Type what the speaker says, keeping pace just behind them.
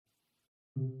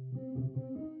I'm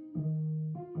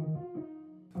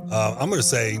going to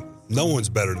say no one's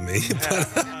better than me.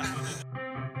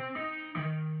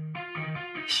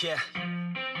 Yeah,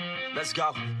 let's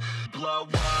go. Blow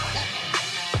up.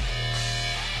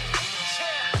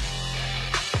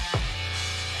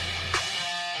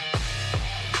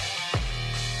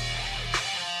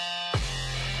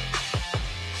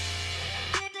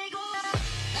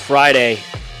 Friday,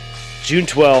 June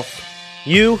 12th.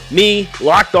 You, me,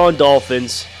 Locked On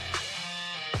Dolphins.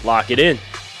 Lock it in.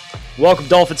 Welcome,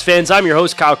 Dolphins fans. I'm your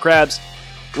host, Kyle Krabs,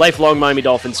 lifelong Miami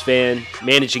Dolphins fan,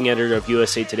 managing editor of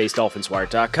USA Today's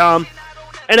DolphinsWire.com,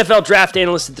 NFL draft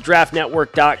analyst at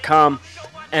thedraftnetwork.com,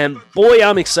 and boy,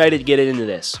 I'm excited to get into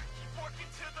this.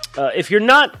 If you're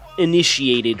not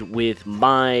initiated with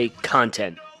my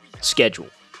content schedule,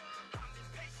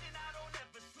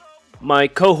 my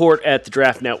cohort at the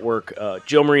Draft Network,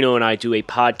 Joe Marino and I do a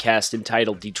podcast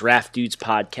entitled The Draft Dudes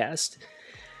Podcast.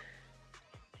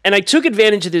 And I took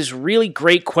advantage of this really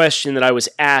great question that I was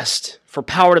asked for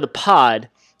Power to the Pod.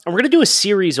 And we're going to do a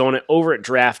series on it over at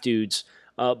Draft Dudes.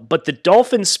 But the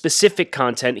Dolphins-specific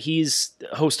content, he's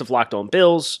the host of Locked On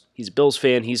Bills. He's a Bills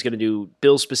fan. He's going to do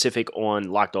Bills-specific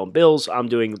on Locked On Bills. I'm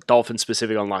doing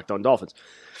Dolphins-specific on Locked On Dolphins.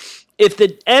 If the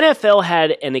NFL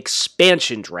had an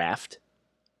expansion draft,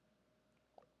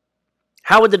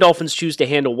 how would the Dolphins choose to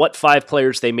handle what 5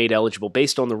 players they made eligible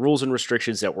based on the rules and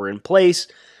restrictions that were in place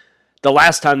the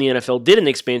last time the NFL did an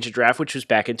expansion draft, which was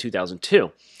back in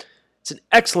 2002? It's an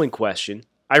excellent question.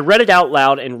 I read it out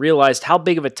loud and realized how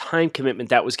big of a time commitment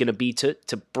that was going to be to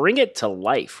bring it to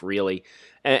life, really.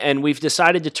 And we've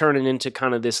decided to turn it into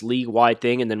kind of this league-wide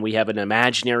thing, and then we have an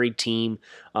imaginary team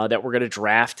that we're going to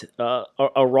draft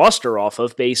a roster off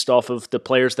of based off of the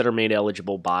players that are made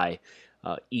eligible by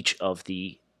each of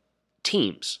the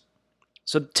teams.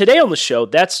 So today on the show,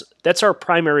 that's our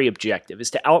primary objective,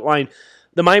 is to outline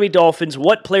the Miami Dolphins,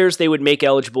 what players they would make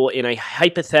eligible in a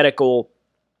hypothetical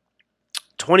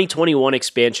 2021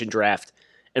 expansion draft,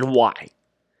 and why.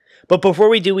 But before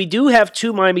we do have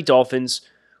 2 Miami Dolphins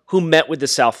who met with the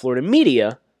South Florida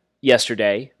media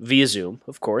yesterday, via Zoom,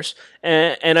 of course,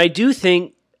 and I do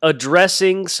think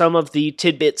addressing some of the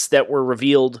tidbits that were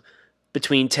revealed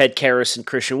between Ted Karras and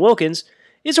Christian Wilkins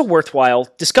is a worthwhile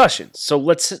discussion. So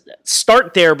let's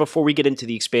start there before we get into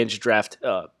the expansion draft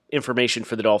information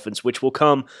for the Dolphins, which will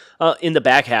come in the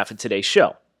back half of today's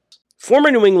show.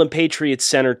 Former New England Patriots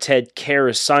center Ted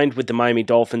Karras signed with the Miami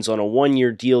Dolphins on a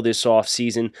 1-year deal this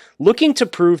offseason, looking to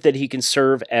prove that he can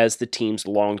serve as the team's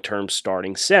long-term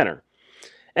starting center.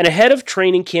 And ahead of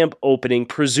training camp opening,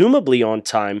 presumably on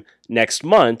time next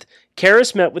month,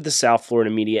 Karras met with the South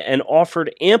Florida media and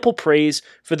offered ample praise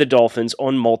for the Dolphins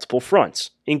on multiple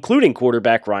fronts, including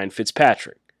quarterback Ryan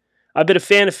Fitzpatrick. I've been a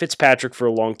fan of Fitzpatrick for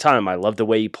a long time. I love the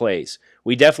way he plays.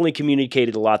 We definitely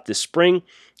communicated a lot this spring.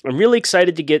 I'm really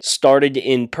excited to get started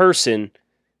in person,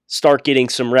 start getting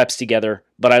some reps together,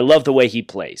 but I love the way he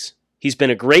plays. He's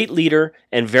been a great leader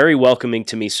and very welcoming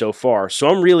to me so far, so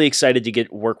I'm really excited to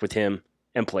get work with him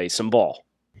and play some ball.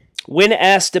 When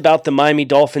asked about the Miami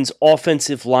Dolphins'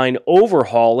 offensive line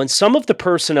overhaul and some of the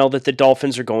personnel that the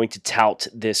Dolphins are going to tout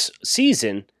this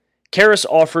season, Karras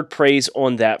offered praise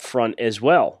on that front as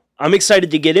well. I'm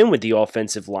excited to get in with the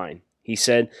offensive line. He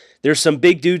said, there's some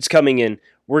big dudes coming in.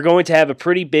 We're going to have a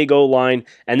pretty big O-line,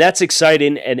 and that's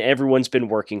exciting, and everyone's been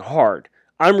working hard.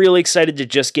 I'm really excited to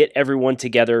just get everyone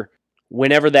together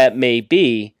whenever that may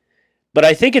be, but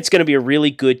I think it's going to be a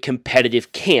really good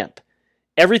competitive camp.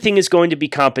 Everything is going to be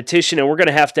competition, and we're going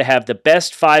to have the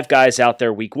best 5 guys out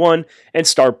there week 1 and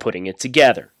start putting it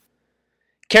together.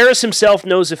 Karras himself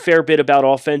knows a fair bit about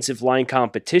offensive line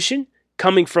competition,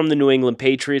 coming from the New England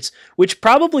Patriots, which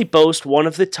probably boast one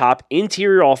of the top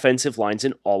interior offensive lines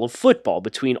in all of football,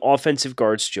 between offensive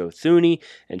guards Joe Thuney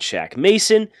and Shaq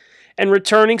Mason, and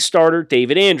returning starter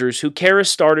David Andrews, who Karras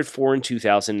started for in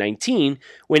 2019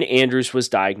 when Andrews was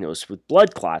diagnosed with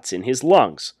blood clots in his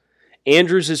lungs.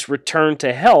 Andrews' return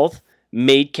to health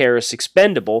made Karras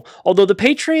expendable, although the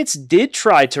Patriots did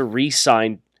try to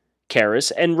re-sign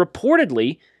Karras, and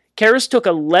reportedly, Karras took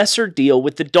a lesser deal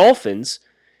with the Dolphins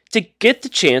to get the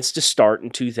chance to start in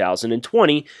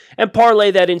 2020 and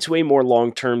parlay that into a more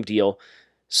long-term deal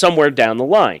somewhere down the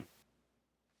line.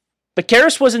 But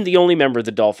Karras wasn't the only member of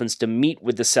the Dolphins to meet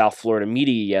with the South Florida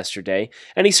media yesterday,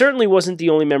 and he certainly wasn't the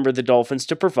only member of the Dolphins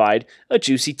to provide a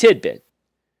juicy tidbit.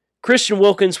 Christian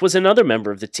Wilkins was another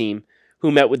member of the team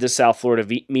who met with the South Florida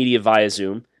media via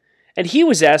Zoom, and he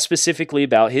was asked specifically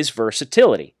about his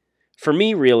versatility. For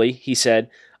me, really, he said,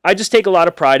 I just take a lot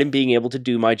of pride in being able to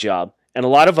do my job, and a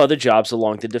lot of other jobs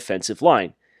along the defensive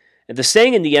line. And the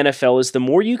saying in the NFL is the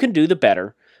more you can do, the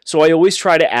better, So I always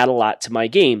try to add a lot to my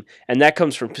game, and that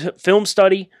comes from film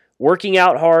study, working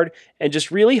out hard, and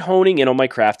just really honing in on my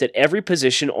craft at every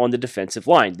position on the defensive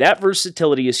line. That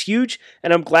versatility is huge,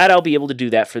 and I'm glad I'll be able to do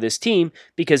that for this team,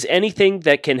 because anything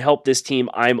that can help this team,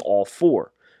 I'm all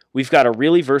for. We've got a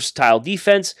really versatile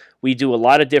defense. We do a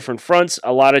lot of different fronts,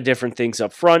 a lot of different things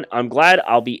up front. I'm glad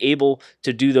I'll be able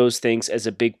to do those things as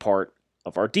a big part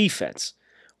of our defense.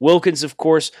 Wilkins, of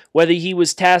course, whether he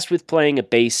was tasked with playing a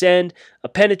base end, a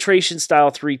penetration style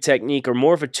 3 technique, or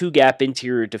more of a 2-gap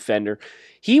interior defender,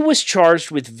 he was charged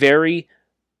with very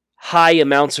high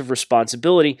amounts of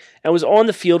responsibility and was on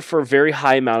the field for a very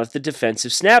high amount of the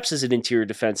defensive snaps as an interior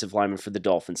defensive lineman for the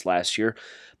Dolphins last year.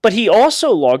 But he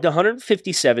also logged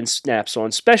 157 snaps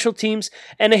on special teams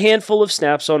and a handful of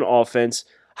snaps on offense,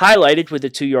 highlighted with a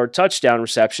 2-yard touchdown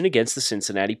reception against the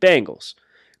Cincinnati Bengals.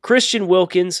 Christian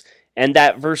Wilkins and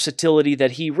that versatility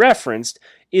that he referenced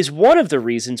is one of the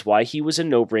reasons why he was a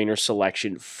no-brainer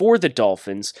selection for the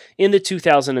Dolphins in the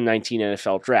 2019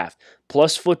 NFL Draft.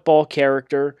 Plus football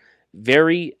character,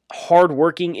 very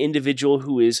hard-working individual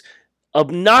who is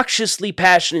obnoxiously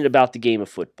passionate about the game of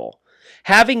football.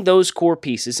 Having those core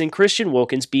pieces, and Christian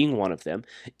Wilkins being one of them,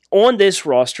 on this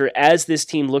roster as this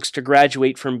team looks to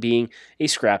graduate from being a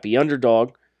scrappy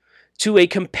underdog to a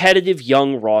competitive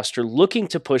young roster looking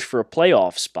to push for a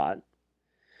playoff spot,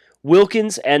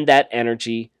 Wilkins and that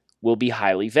energy will be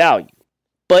highly valued.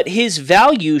 But his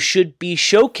value should be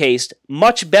showcased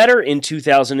much better in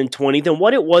 2020 than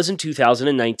what it was in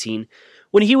 2019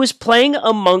 when he was playing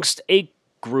amongst a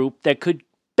group that could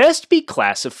best be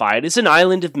classified as an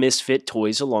island of misfit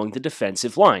toys along the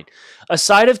defensive line.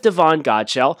 Aside of Davon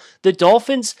Godchaux, the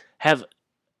Dolphins have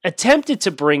attempted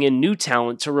to bring in new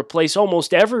talent to replace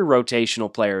almost every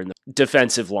rotational player in the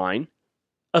defensive line.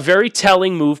 A very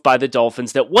telling move by the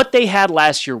Dolphins that what they had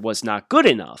last year was not good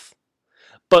enough.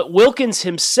 But Wilkins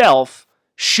himself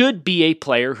should be a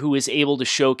player who is able to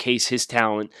showcase his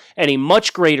talent at a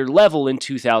much greater level in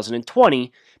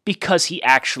 2020 because he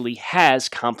actually has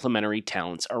complementary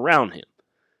talents around him.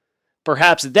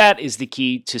 Perhaps that is the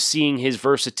key to seeing his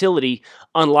versatility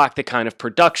unlock the kind of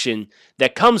production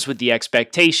that comes with the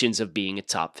expectations of being a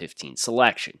top 15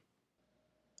 selection.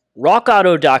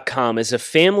 RockAuto.com is a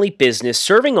family business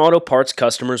serving auto parts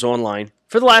customers online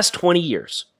for the last 20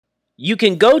 years. You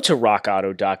can go to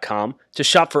RockAuto.com to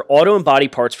shop for auto and body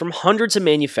parts from hundreds of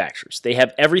manufacturers. They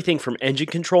have everything from engine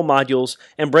control modules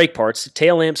and brake parts to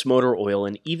tail lamps, motor oil,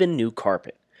 and even new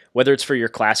carpet. Whether it's for your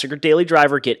classic or daily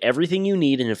driver, get everything you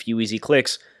need in a few easy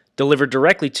clicks delivered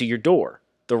directly to your door.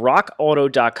 The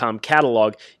RockAuto.com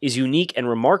catalog is unique and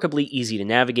remarkably easy to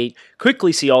navigate.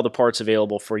 Quickly see all the parts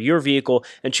available for your vehicle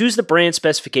and choose the brand,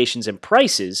 specifications, and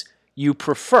prices you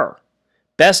prefer.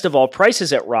 Best of all,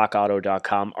 prices at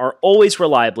RockAuto.com are always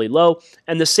reliably low,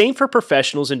 and the same for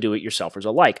professionals and do-it-yourselfers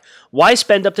alike. Why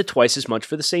spend up to twice as much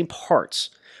for the same parts?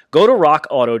 Go to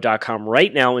RockAuto.com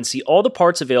right now and see all the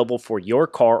parts available for your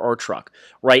car or truck.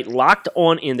 Write Locked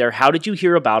On in their How Did You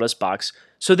Hear About Us box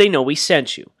so they know we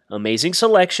sent you. Amazing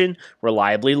selection,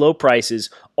 reliably low prices,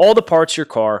 all the parts your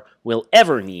car will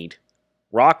ever need.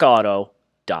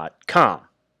 RockAuto.com.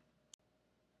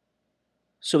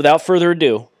 So without further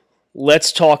ado,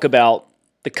 let's talk about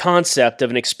the concept of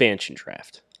an expansion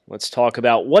draft. Let's talk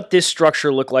about what this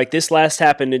structure looked like. This last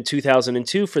happened in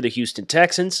 2002 for the Houston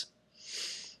Texans.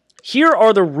 Here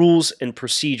are the rules and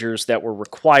procedures that were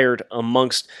required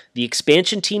amongst the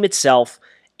expansion team itself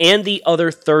and the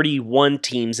other 31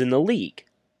 teams in the league.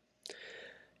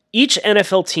 Each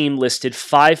NFL team listed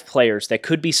 5 players that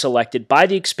could be selected by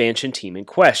the expansion team in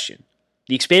question.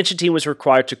 The expansion team was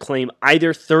required to claim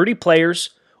either 30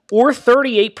 players or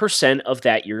 38% of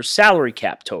that year's salary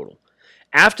cap total.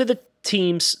 After the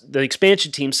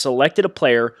expansion team selected a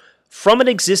player from an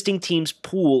existing team's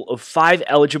pool of 5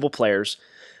 eligible players,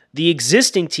 the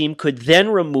existing team could then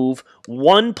remove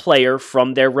one player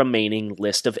from their remaining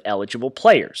list of eligible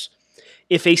players.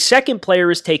 If a second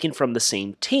player is taken from the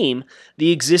same team,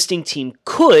 the existing team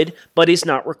could, but is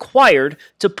not required,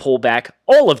 to pull back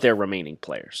all of their remaining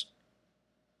players.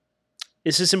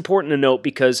 This is important to note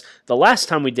because the last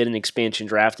time we did an expansion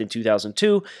draft in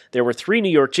 2002, there were 3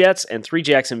 New York Jets and 3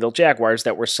 Jacksonville Jaguars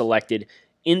that were selected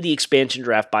in the expansion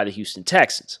draft by the Houston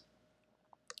Texans.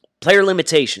 Player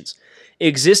limitations.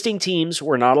 Existing teams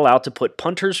were not allowed to put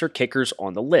punters or kickers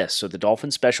on the list, so the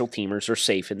Dolphins special teamers are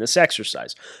safe in this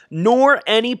exercise, nor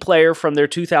any player from their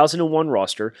 2001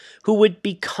 roster who would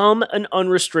become an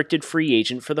unrestricted free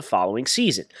agent for the following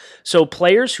season. So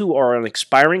players who are on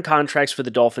expiring contracts for the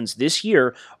Dolphins this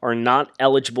year are not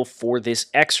eligible for this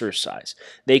exercise.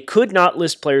 They could not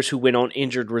list players who went on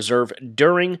injured reserve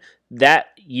during that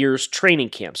year's training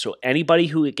camp. So anybody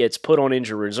who gets put on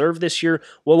injured reserve this year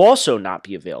will also not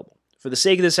be available. For the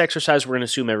sake of this exercise, we're going to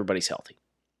assume everybody's healthy.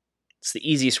 It's the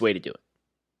easiest way to do it.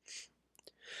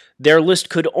 Their list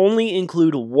could only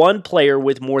include one player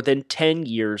with more than 10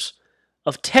 years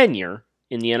of tenure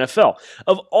in the NFL.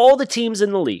 Of all the teams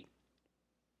in the league,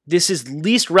 this is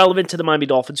least relevant to the Miami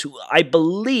Dolphins, who I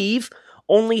believe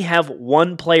only have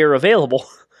one player available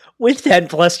with 10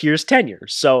 plus years tenure.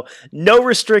 So no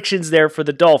restrictions there for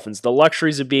the Dolphins, the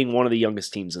luxuries of being one of the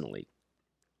youngest teams in the league.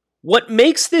 What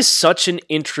makes this such an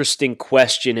interesting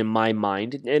question in my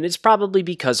mind, and it's probably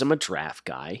because I'm a draft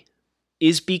guy,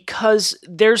 is because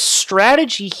there's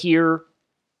strategy here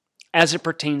as it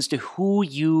pertains to who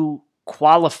you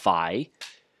qualify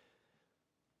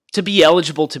to be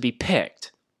eligible to be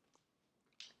picked.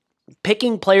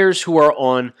 Picking players who are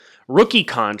on rookie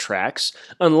contracts,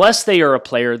 unless they are a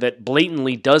player that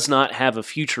blatantly does not have a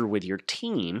future with your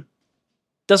team,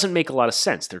 doesn't make a lot of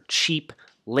sense. They're cheap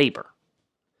labor.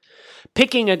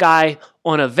 Picking a guy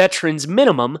on a veteran's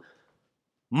minimum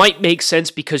might make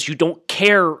sense because you don't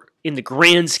care in the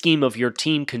grand scheme of your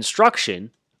team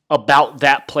construction about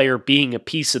that player being a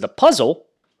piece of the puzzle.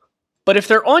 But if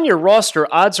they're on your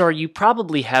roster, odds are you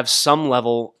probably have some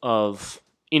level of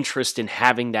interest in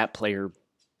having that player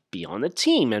be on the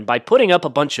team. And by putting up a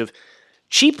bunch of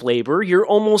cheap labor, you're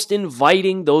almost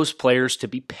inviting those players to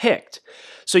be picked.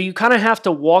 So you kind of have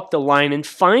to walk the line and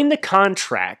find the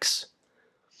contracts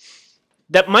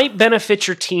that might benefit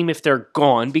your team if they're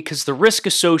gone, because the risk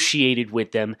associated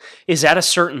with them is at a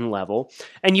certain level,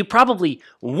 and you probably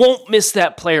won't miss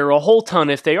that player a whole ton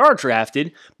if they are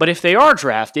drafted, but if they are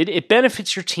drafted, it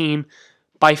benefits your team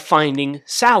by finding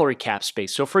salary cap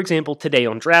space. So for example, today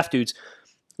on Draft Dudes,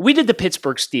 we did the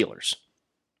Pittsburgh Steelers.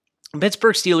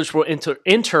 Pittsburgh Steelers will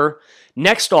enter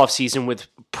next offseason with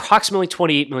approximately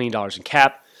 $28 million in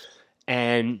cap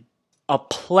and a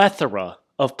plethora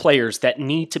of players that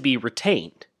need to be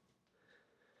retained.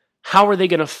 How are they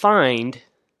going to find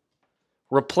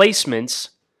replacements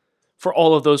for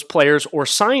all of those players or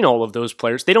sign all of those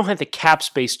players? They don't have the cap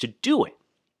space to do it.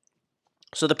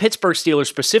 So the Pittsburgh Steelers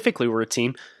specifically were a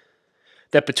team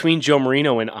that between Joe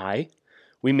Marino and I,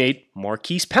 we made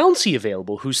Maurkice Pouncey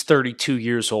available, who's 32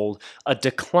 years old, a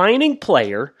declining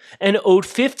player, and owed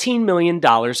 $15 million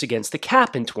against the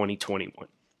cap in 2021.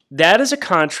 That is a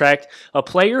contract, a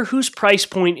player whose price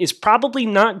point is probably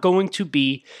not going to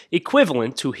be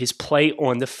equivalent to his play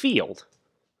on the field.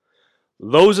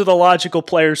 Those are the logical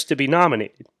players to be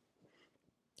nominated.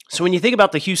 So when you think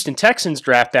about the Houston Texans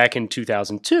draft back in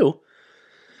 2002,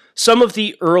 some of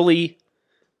the early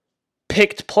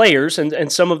picked players,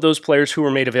 and some of those players who were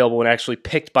made available and actually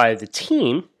picked by the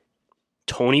team,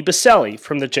 Tony Boselli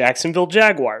from the Jacksonville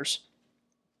Jaguars.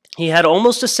 He had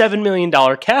almost a $7 million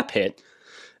cap hit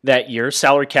that year.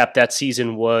 Salary cap that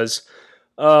season was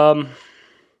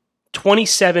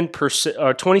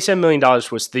 $27 million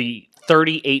was the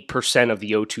 38% of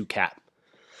the O2 cap.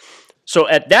 So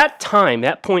at that time,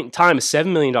 that point in time, a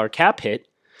 $7 million cap hit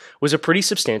was a pretty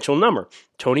substantial number.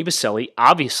 Tony Boselli,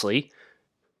 obviously,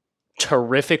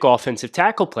 terrific offensive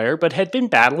tackle player, but had been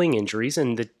battling injuries,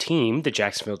 and the team, the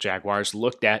Jacksonville Jaguars,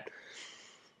 looked at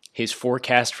his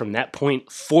forecast from that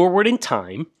point forward in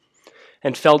time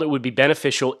and felt it would be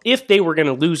beneficial if they were going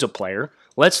to lose a player.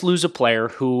 Let's lose a player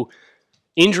who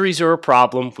injuries are a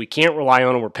problem. We can't rely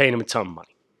on him. We're paying him a ton of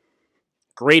money.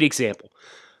 Great example.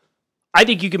 I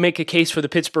think you can make a case for the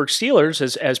Pittsburgh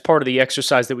Steelers as part of the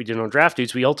exercise that we did on Draft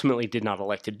Dudes. We ultimately did not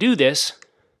elect to do this.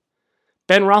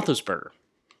 Ben Roethlisberger.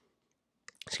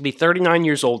 He's going to be 39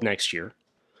 years old next year.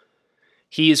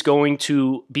 He is going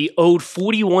to be owed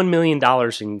 $41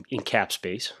 million in cap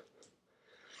space.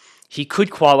 He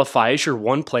could qualify as your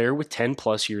one player with 10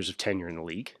 plus years of tenure in the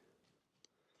league.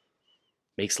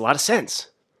 Makes a lot of sense.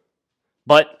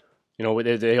 But, you know,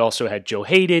 they also had Joe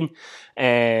Hayden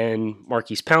and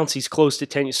Maurkice Pouncey's close to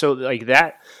 10 years. So like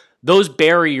that, those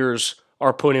barriers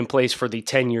are put in place for the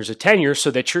 10 years of tenure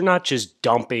so that you're not just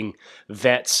dumping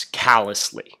vets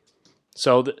callously.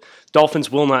 So the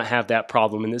Dolphins will not have that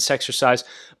problem in this exercise.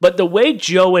 But the way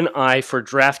Joe and I, for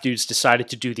Draft Dudes, decided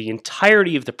to do the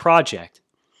entirety of the project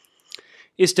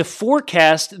is to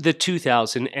forecast the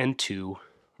 2002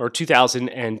 or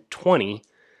 2020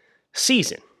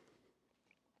 season.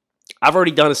 I've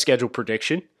already done a schedule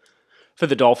prediction for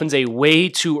the Dolphins, a way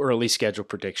too early schedule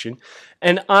prediction,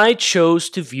 and I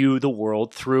chose to view the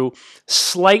world through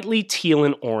slightly teal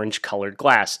and orange colored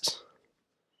glasses.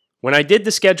 When I did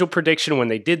the schedule prediction, when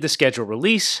they did the schedule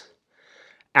release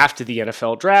after the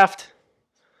NFL draft,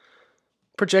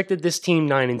 projected this team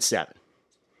 9-7.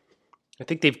 I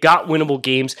think they've got winnable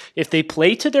games. If they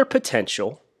play to their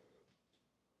potential,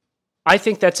 I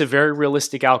think that's a very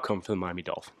realistic outcome for the Miami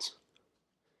Dolphins.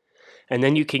 And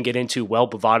then you can get into, well,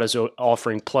 Bovada's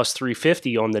offering plus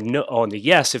 350 on the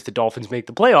yes if the Dolphins make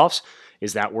the playoffs.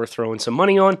 Is that worth throwing some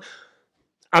money on?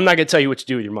 I'm not going to tell you what to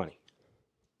do with your money.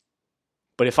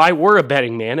 But if I were a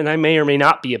betting man, and I may or may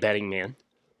not be a betting man,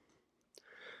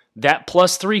 that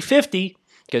plus 350,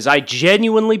 because I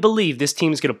genuinely believe this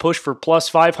team is going to push for plus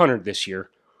 500 this year,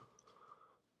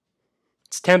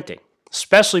 it's tempting,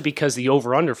 especially because the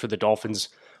over-under for the Dolphins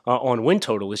on win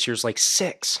total this year is like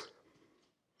 6.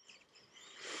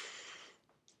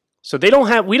 So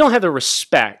we don't have the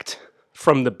respect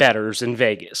from the bettors in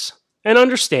Vegas. And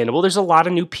understandable, there's a lot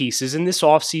of new pieces, and this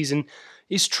offseason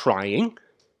is trying.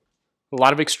 A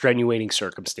lot of extenuating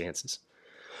circumstances.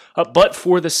 But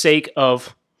for the sake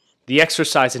of the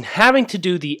exercise and having to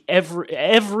do the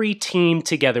every team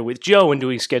together with Joe and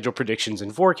doing schedule predictions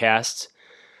and forecasts,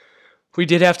 we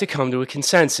did have to come to a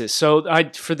consensus. So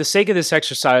for the sake of this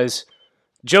exercise,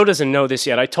 Joe doesn't know this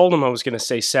yet. I told him I was going to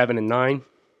say 7-9.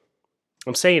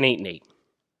 I'm saying 8-8.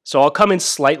 So I'll come in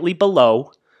slightly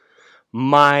below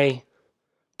my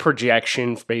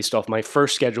projection based off my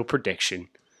first schedule prediction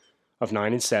of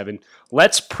 9-7.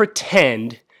 Let's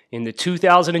pretend in the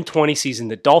 2020 season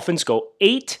the Dolphins go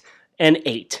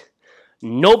 8-8.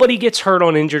 Nobody gets hurt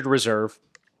on injured reserve.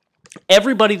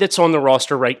 Everybody that's on the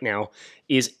roster right now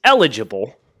is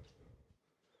eligible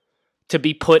to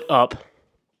be put up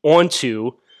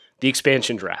onto the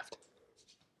expansion draft.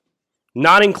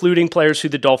 Not including players who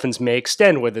the Dolphins may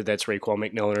extend, whether that's Raekwon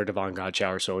McMillan or Devon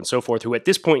Godchaux or so on and so forth, who at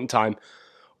this point in time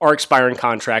are expiring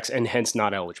contracts and hence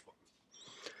not eligible.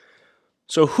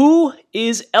 So who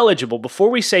is eligible? Before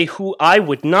we say who I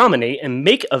would nominate and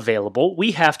make available,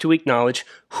 we have to acknowledge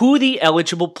who the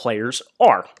eligible players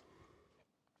are.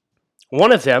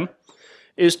 One of them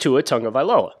is Tua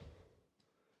Tagovailoa.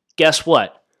 Guess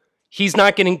what? He's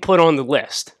not getting put on the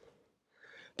list.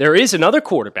 There is another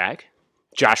quarterback,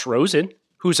 Josh Rosen,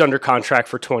 who's under contract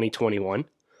for 2021,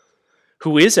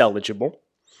 who is eligible,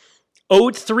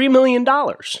 owed $3 million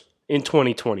in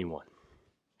 2021.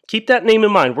 Keep that name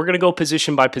in mind. We're going to go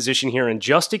position by position here and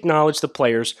just acknowledge the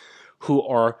players who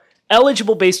are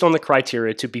eligible based on the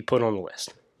criteria to be put on the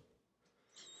list.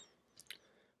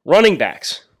 Running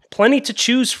backs, plenty to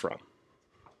choose from.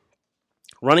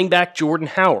 Running back Jordan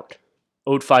Howard,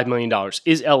 owed $5 million,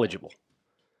 is eligible.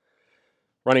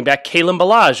 Running back Kalen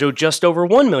Ballage, owed just over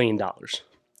 $1 million,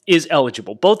 is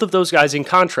eligible. Both of those guys in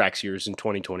contract years in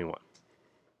 2021.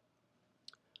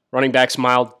 Running backs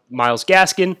Myles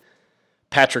Gaskin,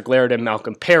 Patrick Laird, and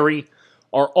Malcolm Perry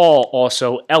are all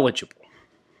also eligible.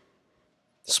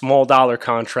 Small dollar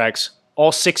contracts,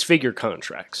 all six-figure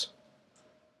contracts.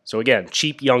 So again,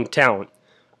 cheap young talent,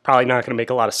 probably not going to make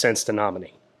a lot of sense to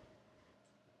nominate.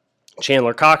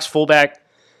 Chandler Cox, fullback,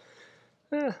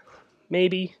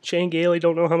 maybe. Shane Gailey,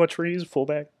 don't know how much for he's a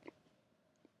fullback.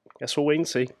 Guess we'll wait and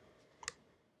see.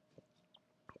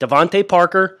 Devontae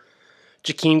Parker,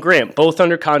 Jakeem Grant, both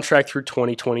under contract through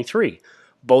 2023,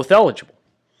 both eligible.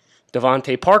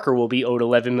 Devontae Parker will be owed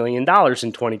 $11 million in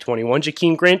 2021.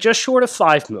 Jakeem Grant just short of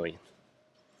 $5 million.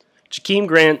 Jakeem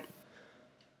Grant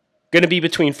going to be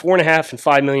between $4.5 and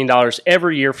 $5 million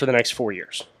every year for the next 4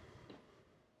 years.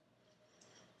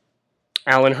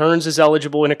 Allen Hurns is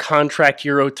eligible in a contract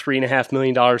year, owed $3.5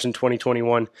 million in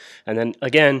 2021. And then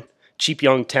again, cheap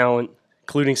young talent,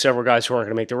 including several guys who aren't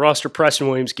going to make the roster: Preston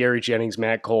Williams, Gary Jennings,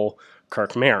 Matt Cole,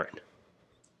 Kirk Merrin.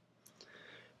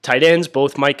 Tight ends,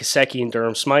 both Mike Gesicki and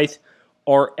Durham Smythe,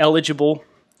 are eligible.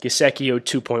 Gesicki owed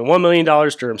 $2.1 million.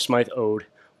 Durham Smythe owed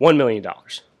 $1 million.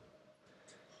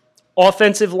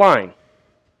 Offensive line.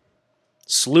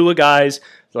 Slew of guys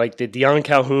like the Deion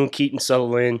Calhoun, Keaton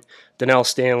Sutherland, Donnell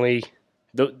Stanley.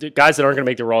 The guys that aren't going to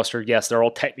make the roster, yes, they're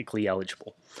all technically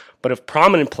eligible. But of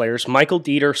prominent players, Michael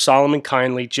Dieter, Solomon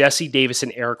Kindley, Jesse Davis,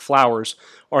 and Eric Flowers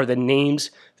are the names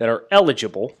that are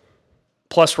eligible,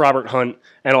 plus Robert Hunt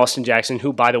and Austin Jackson,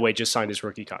 who, by the way, just signed his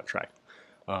rookie contract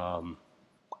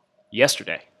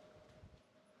yesterday.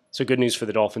 So good news for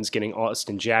the Dolphins getting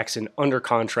Austin Jackson under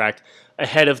contract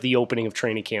ahead of the opening of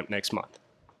training camp next month.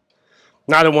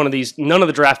 None of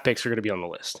the draft picks are going to be on the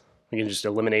list. We can just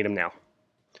eliminate them now.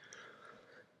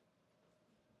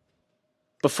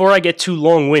 Before I get too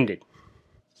long-winded,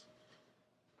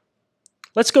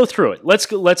 let's go through it. Let's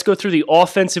go through the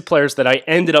offensive players that I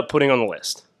ended up putting on the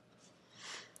list.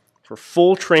 For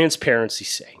full transparency's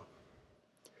sake.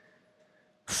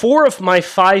 4 of my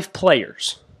 5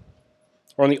 players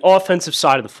are on the offensive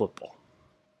side of the football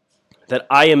that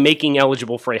I am making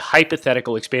eligible for a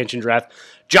hypothetical expansion draft,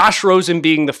 Josh Rosen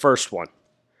being the first one.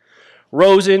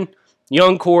 Rosen,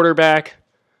 young quarterback.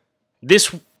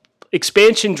 This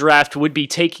expansion draft would be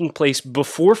taking place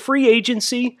before free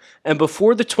agency and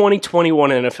before the 2021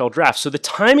 NFL draft. So the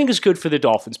timing is good for the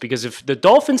Dolphins because if the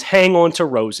Dolphins hang on to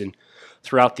Rosen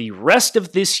throughout the rest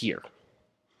of this year,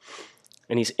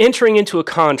 and he's entering into a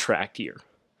contract year,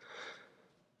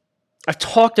 I've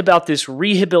talked about this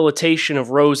rehabilitation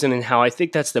of Rosen and how I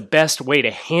think that's the best way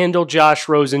to handle Josh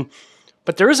Rosen.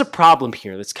 But there is a problem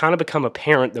here that's kind of become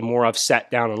apparent the more I've sat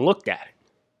down and looked at it.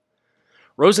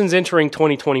 Rosen's entering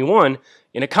 2021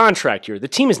 in a contract year. The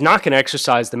team is not going to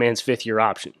exercise the man's fifth-year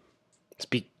option. Let's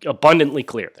be abundantly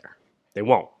clear there. They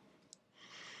won't.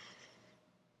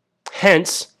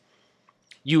 Hence,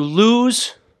 you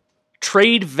lose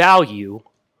trade value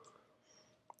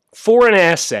for an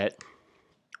asset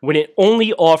when it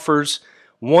only offers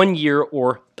 1 year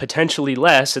or potentially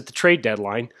less at the trade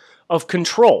deadline of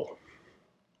control.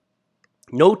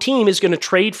 No team is going to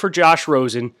trade for Josh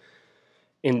Rosen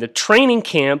in the training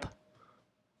camp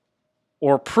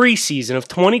or preseason of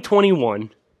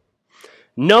 2021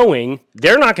 knowing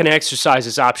they're not going to exercise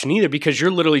this option either because you're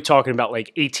literally talking about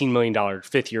like $18 million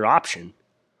fifth-year option.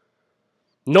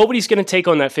 Nobody's going to take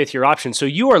on that fifth-year option. So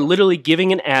you are literally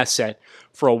giving an asset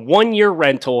for a 1-year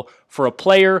rental for a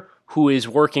player who is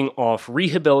working off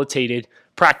rehabilitated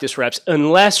practice reps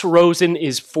unless Rosen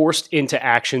is forced into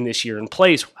action this year and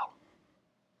plays well.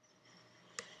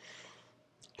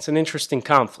 It's an interesting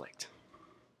conflict,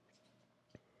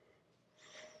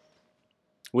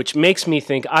 which makes me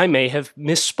think I may have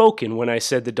misspoken when I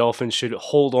said the Dolphins should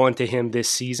hold on to him this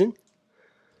season,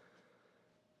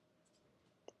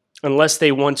 unless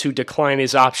they want to decline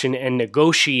his option and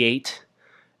negotiate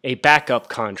a backup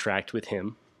contract with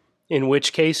him, in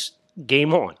which case,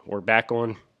 game on. We're back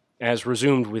on as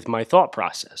resumed with my thought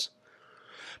process.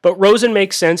 But Rosen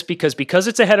makes sense because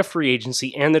it's ahead of free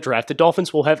agency and the draft, the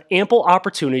Dolphins will have ample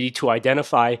opportunity to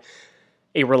identify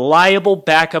a reliable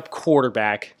backup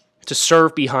quarterback to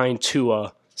serve behind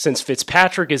Tua since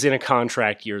Fitzpatrick is in a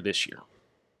contract year this year.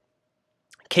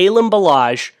 Kalen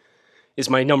Ballage is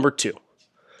my number 2.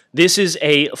 This is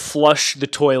a flush the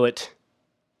toilet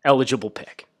eligible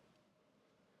pick.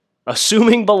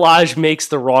 Assuming Ballage makes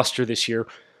the roster this year,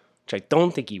 which I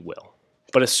don't think he will,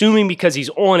 but assuming because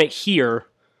he's on it here,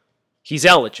 he's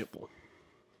eligible.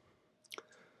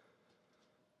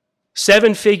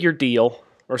 7-figure deal,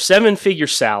 or 7-figure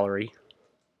salary.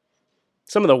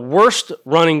 Some of the worst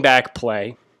running back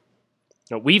play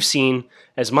that we've seen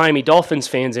as Miami Dolphins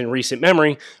fans in recent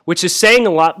memory, which is saying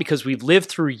a lot because we've lived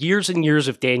through years and years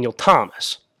of Daniel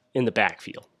Thomas in the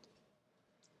backfield.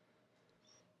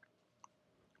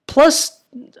 Plus,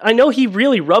 I know he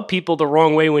really rubbed people the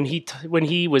wrong way when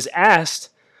he was asked,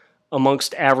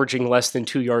 amongst averaging less than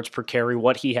 2 yards per carry,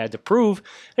 what he had to prove,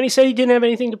 and he said he didn't have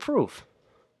anything to prove.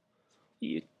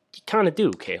 You kind of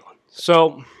do, Kalen.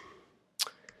 So,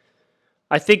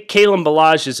 I think Kalen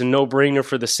Ballage is a no-brainer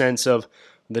for the sense of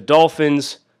the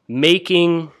Dolphins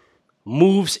making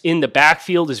moves in the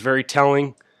backfield is very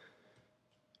telling.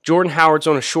 Jordan Howard's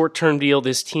on a short-term deal.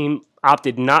 This team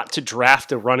opted not to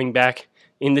draft a running back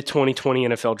in the 2020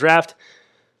 NFL Draft,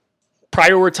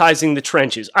 prioritizing the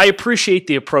trenches. I appreciate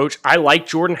the approach. I like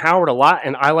Jordan Howard a lot,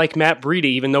 and I like Matt Breida,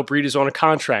 even though Breida's on a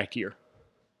contract year.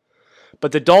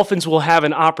 But the Dolphins will have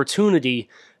an opportunity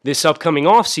this upcoming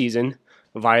offseason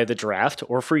via the draft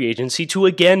or free agency to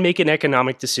again make an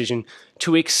economic decision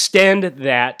to extend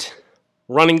that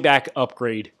running back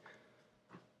upgrade.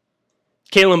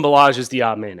 Kalen Ballage is the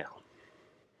odd man out.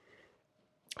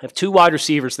 I have 2 wide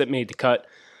receivers that made the cut.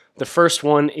 The first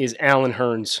one is Allen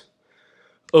Hurns,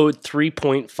 owed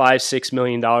 $3.56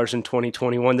 million in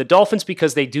 2021. The Dolphins,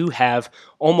 because they do have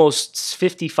almost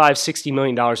 $55-60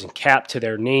 million in cap to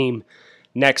their name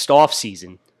next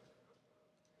offseason,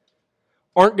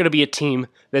 aren't going to be a team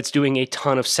that's doing a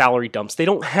ton of salary dumps. They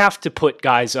don't have to put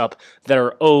guys up that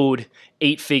are owed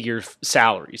 8-figure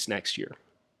salaries next year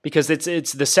because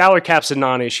it's the salary cap's a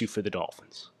non-issue for the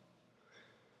Dolphins.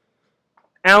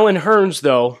 Allen Hurns,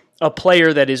 though, a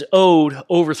player that is owed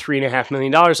over $3.5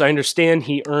 million. I understand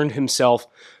he earned himself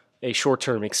a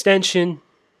short-term extension.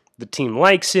 The team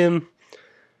likes him.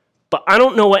 But I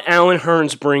don't know what Allen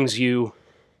Hurns brings you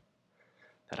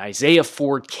that Isaiah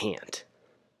Ford can't,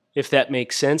 if that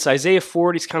makes sense. Isaiah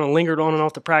Ford, he's kind of lingered on and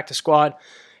off the practice squad.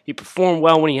 He performed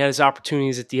well when he had his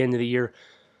opportunities at the end of the year.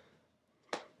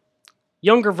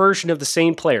 Younger version of the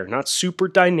same player. Not super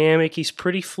dynamic. He's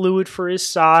pretty fluid for his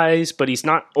size, but he's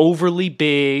not overly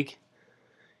big.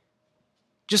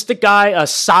 Just a guy, a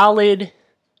solid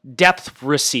depth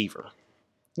receiver.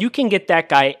 You can get that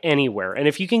guy anywhere. And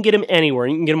if you can get him anywhere,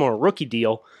 you can get him on a rookie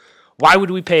deal, why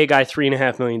would we pay a guy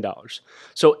 $3.5 million?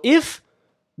 So if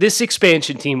this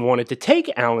expansion team wanted to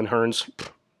take Allen Hurns,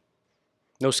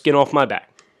 No skin off my back.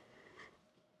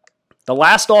 The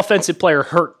last offensive player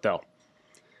hurt, though,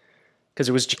 because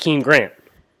it was Jakeem Grant.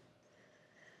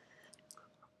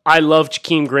 I love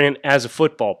Jakeem Grant as a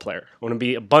football player. I want to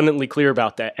be abundantly clear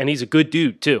about that. And he's a good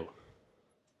dude, too.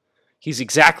 He's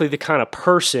exactly the kind of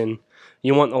person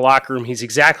you want in the locker room. He's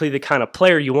exactly the kind of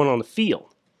player you want on the field.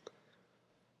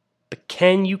 But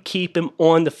can you keep him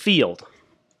on the field?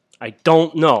 I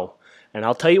don't know. And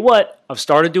I'll tell you what, I've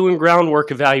started doing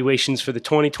groundwork evaluations for the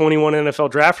 2021 NFL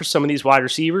Draft for some of these wide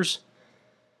receivers.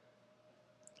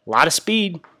 A lot of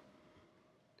speed.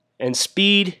 And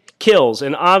speed kills.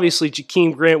 And obviously,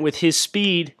 Jakeem Grant, with his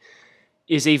speed,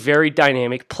 is a very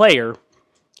dynamic player.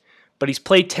 But he's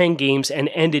played 10 games and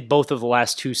ended both of the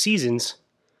last 2 seasons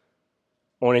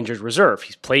on injured reserve.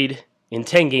 He's played in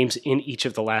 10 games in each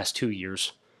of the last 2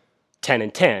 years,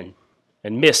 10-10,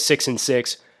 and missed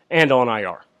 6-6 and on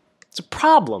IR. It's a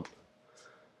problem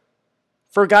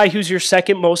for a guy who's your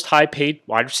second most high-paid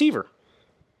wide receiver.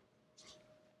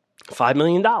 $5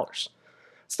 million.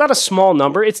 It's not a small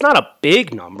number. It's not a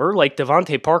big number. Like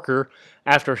Devontae Parker,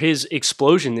 after his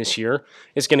explosion this year,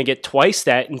 is going to get twice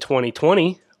that in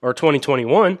 2020 or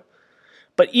 2021.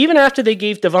 But even after they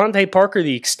gave Devontae Parker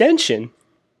the extension,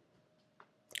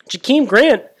 Jakeem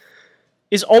Grant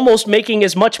is almost making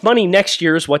as much money next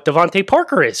year as what Devontae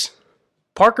Parker is.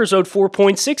 Parker's owed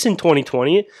 4.6 in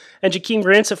 2020, and Jakeem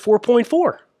Grant's at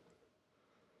 4.4.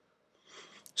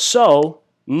 So,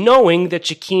 knowing that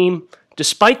Jakeem,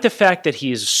 despite the fact that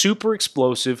he is super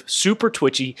explosive, super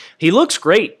twitchy, he looks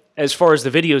great as far as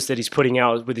the videos that he's putting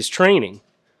out with his training.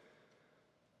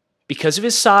 Because of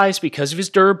his size, because of his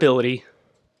durability,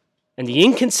 and the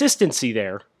inconsistency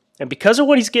there, and because of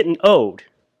what he's getting owed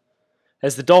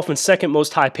as the Dolphins' second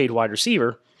most high-paid wide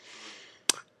receiver,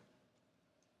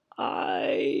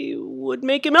 I would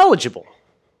make him eligible.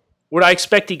 Would I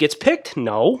expect he gets picked?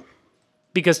 No.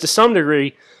 Because to some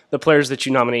degree, the players that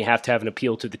you nominate have to have an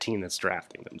appeal to the team that's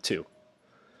drafting them too.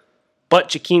 But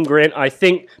Jakeem Grant, I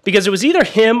think, because it was either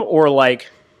him or like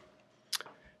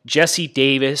Jesse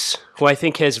Davis, who I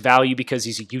think has value because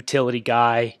he's a utility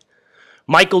guy.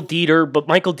 Michael Dieter, but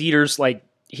Michael Dieter's like,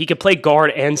 he could play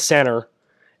guard and center,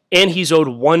 and he's owed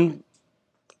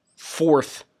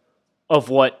 1/4 of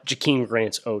what Jakeem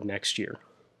Grant's owed next year.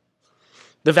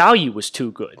 The value was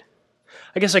too good.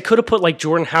 I guess I could have put like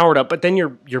Jordan Howard up, but then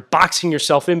you're boxing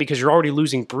yourself in because you're already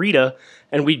losing Breida,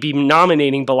 and we'd be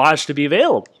nominating Ballage to be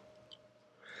available.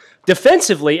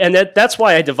 Defensively, and that's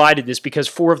why I divided this, because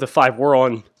 4 of the 5 were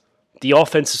on the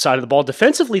offensive side of the ball.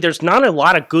 Defensively, there's not a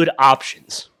lot of good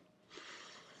options.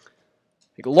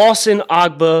 Like Lawson,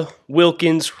 Agba,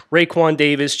 Wilkins, Raekwon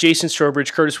Davis, Jason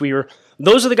Strowbridge, Curtis Weaver.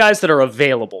 Those are the guys that are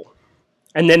available.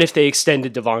 And then if they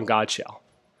extended Devon Godchaux.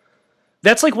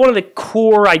 That's like one of the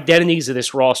core identities of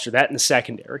this roster, that and the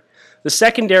secondary. The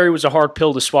secondary was a hard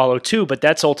pill to swallow too, but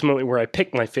that's ultimately where I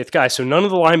picked my 5th guy. So none of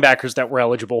the linebackers that were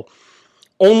eligible,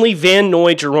 only Van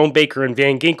Noy, Jerome Baker, and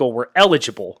Van Ginkel were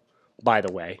eligible, by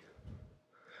the way.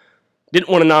 Didn't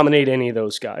want to nominate any of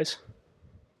those guys.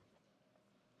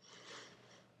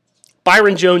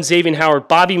 Byron Jones, Xavier Howard,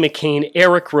 Bobby McCain,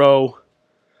 Eric Rowe,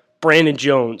 Brandon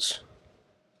Jones,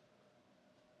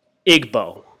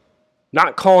 Igbo.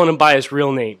 Not calling him by his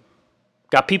real name.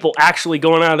 Got people actually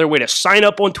going out of their way to sign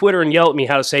up on Twitter and yell at me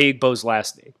how to say Igbo's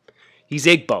last name. He's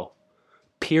Igbo.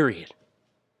 Period.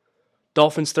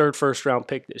 Dolphins' 3rd first-round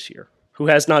pick this year. Who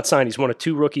has not signed. He's one of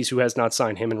 2 rookies who has not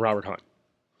signed, him and Robert Hunt.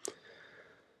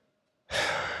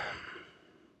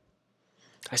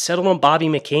 I settled on Bobby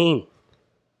McCain.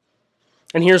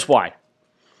 And here's why.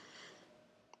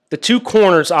 The 2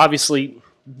 corners, obviously,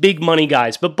 big money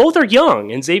guys, but both are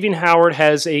young, and Xavier Howard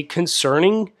has a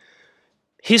concerning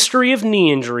history of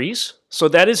knee injuries, so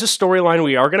that is a storyline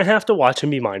we are going to have to watch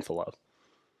and be mindful of.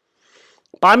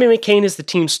 Bobby McCain is the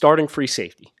team's starting free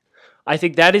safety. I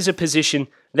think that is a position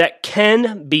that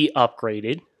can be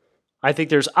upgraded. I think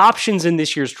there's options in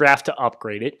this year's draft to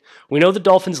upgrade it. We know the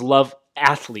Dolphins love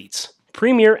athletes,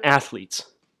 premier athletes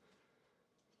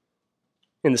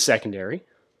in the secondary.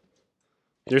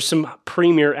 There's some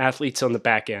premier athletes on the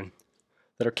back end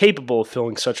that are capable of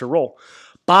filling such a role.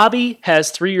 Bobby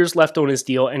has 3 years left on his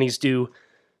deal, and he's due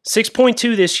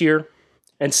 $6.2 this year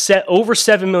and set over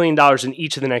 $7 million in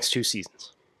each of the next 2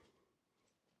 seasons.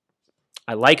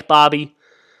 I like Bobby,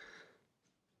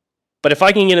 but if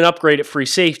I can get an upgrade at free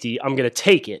safety, I'm going to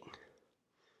take it.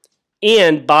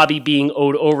 And Bobby being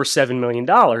owed over $7 million,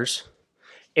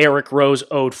 Eric Rose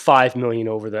owed $5 million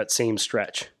over that same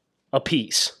stretch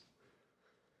apiece.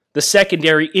 The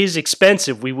secondary is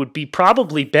expensive. We would be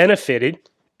probably benefited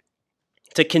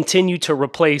to continue to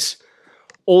replace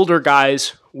older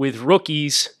guys with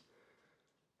rookies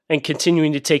and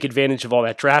continuing to take advantage of all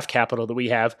that draft capital that we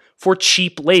have for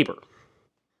cheap labor,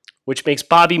 which makes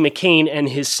Bobby McCain and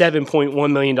his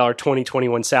 $7.1 million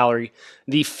 2021 salary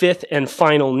the fifth and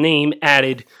final name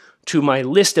added to my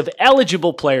list of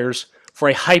eligible players for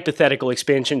a hypothetical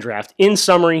expansion draft. In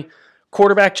summary,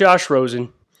 quarterback Josh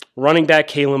Rosen, running back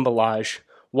Kalen Ballage,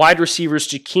 wide receivers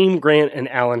Jakeem Grant and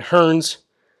Allen Hurns,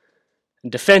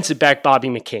 and defensive back Bobby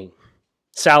McCain.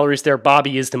 Salaries there,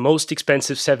 Bobby is the most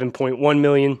expensive, $7.1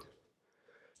 million.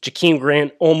 Jakeem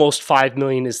Grant, almost $5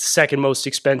 million, is the second most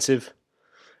expensive.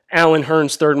 Allen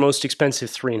Hurns, third most expensive,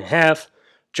 $3.5 million.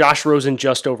 Josh Rosen,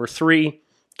 just over $3 million.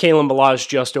 Kalen Ballage,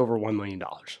 just over $1 million.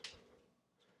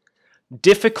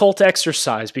 Difficult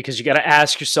exercise because you got to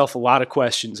ask yourself a lot of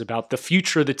questions about the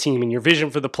future of the team and your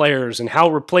vision for the players and how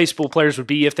replaceable players would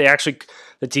be if the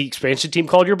expansion team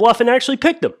called your bluff and actually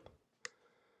picked them.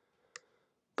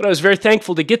 But I was very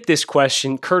thankful to get this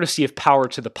question courtesy of Power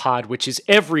to the Pod, which is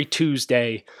every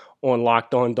Tuesday on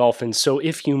Locked On Dolphins. So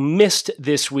if you missed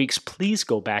this week's, please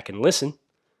go back and listen.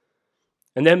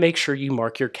 And then make sure you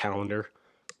mark your calendar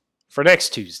for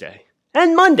next Tuesday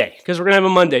and Monday, because we're going to have a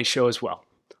Monday show as well.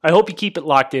 I hope you keep it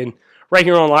locked in right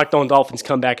here on Locked On Dolphins.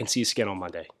 Come back and see us again on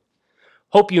Monday.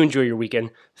 Hope you enjoy your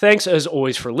weekend. Thanks as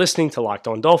always for listening to Locked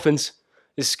On Dolphins.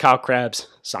 This is Kyle Krabs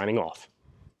signing off.